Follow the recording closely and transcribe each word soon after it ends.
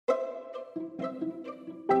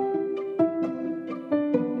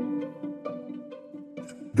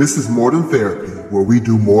This is More Than Therapy, where we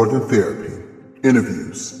do more than therapy.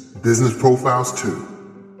 Interviews, business profiles too,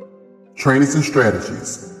 trainings and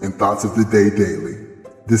strategies, and thoughts of the day daily.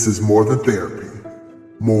 This is More Than Therapy.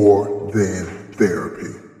 More than therapy.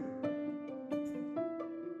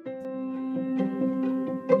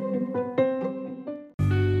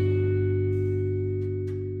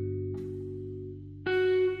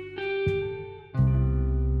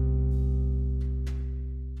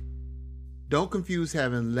 Don't confuse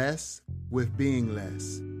having less with being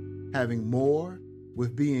less, having more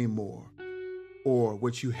with being more, or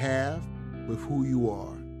what you have with who you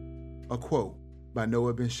are. A quote by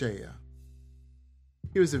Noah Ben-Shea.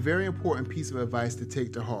 Here's a very important piece of advice to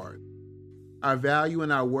take to heart. Our value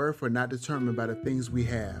and our worth are not determined by the things we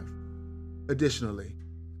have. Additionally,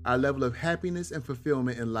 our level of happiness and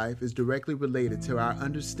fulfillment in life is directly related to our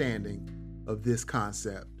understanding of this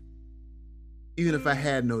concept. Even if I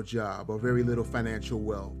had no job or very little financial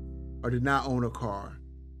wealth or did not own a car,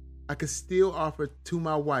 I could still offer to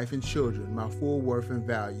my wife and children my full worth and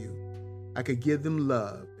value. I could give them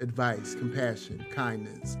love, advice, compassion,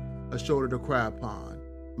 kindness, a shoulder to cry upon,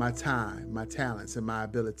 my time, my talents and my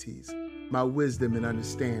abilities, my wisdom and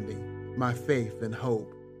understanding, my faith and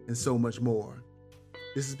hope, and so much more.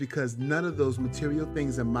 This is because none of those material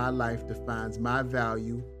things in my life defines my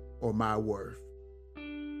value or my worth.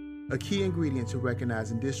 A key ingredient to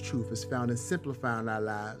recognizing this truth is found in simplifying our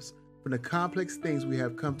lives from the complex things we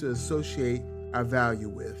have come to associate our value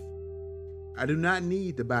with. I do not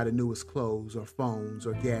need to buy the newest clothes or phones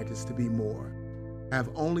or gadgets to be more. I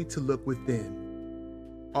have only to look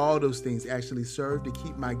within. All those things actually serve to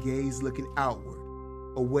keep my gaze looking outward,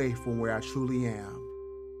 away from where I truly am.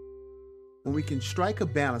 When we can strike a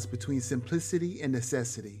balance between simplicity and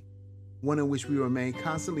necessity, one in which we remain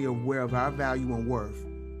constantly aware of our value and worth,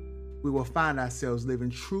 we will find ourselves living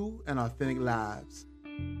true and authentic lives.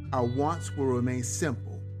 Our wants will remain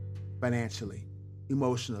simple, financially,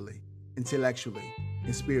 emotionally, intellectually,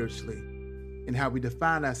 and spiritually, and how we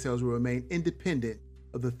define ourselves will remain independent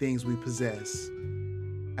of the things we possess.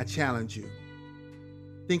 I challenge you.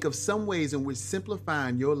 Think of some ways in which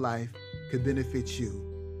simplifying your life could benefit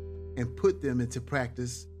you, and put them into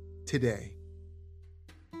practice today.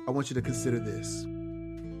 I want you to consider this.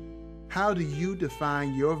 How do you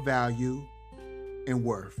define your value and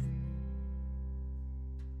worth?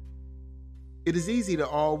 It is easy to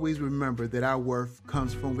always remember that our worth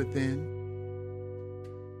comes from within.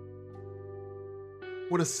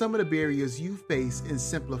 What are some of the barriers you face in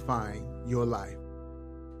simplifying your life?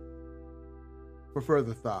 For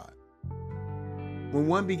further thought, when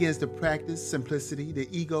one begins to practice simplicity, the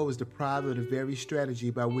ego is deprived of the very strategy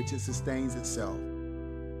by which it sustains itself.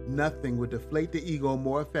 Nothing would deflate the ego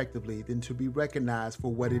more effectively than to be recognized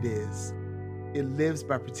for what it is. It lives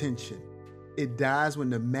by pretension. It dies when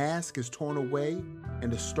the mask is torn away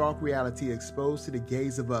and the stark reality exposed to the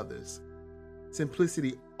gaze of others.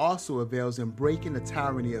 Simplicity also avails in breaking the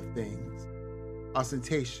tyranny of things.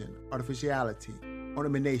 Ostentation, artificiality,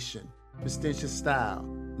 ornamentation, prestigious style,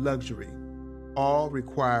 luxury, all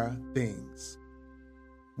require things.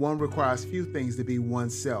 One requires few things to be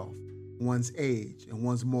oneself, one's age, and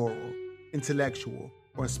one's moral, intellectual,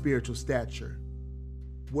 or spiritual stature.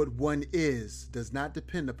 What one is does not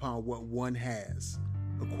depend upon what one has.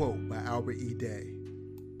 A quote by Albert E. Day.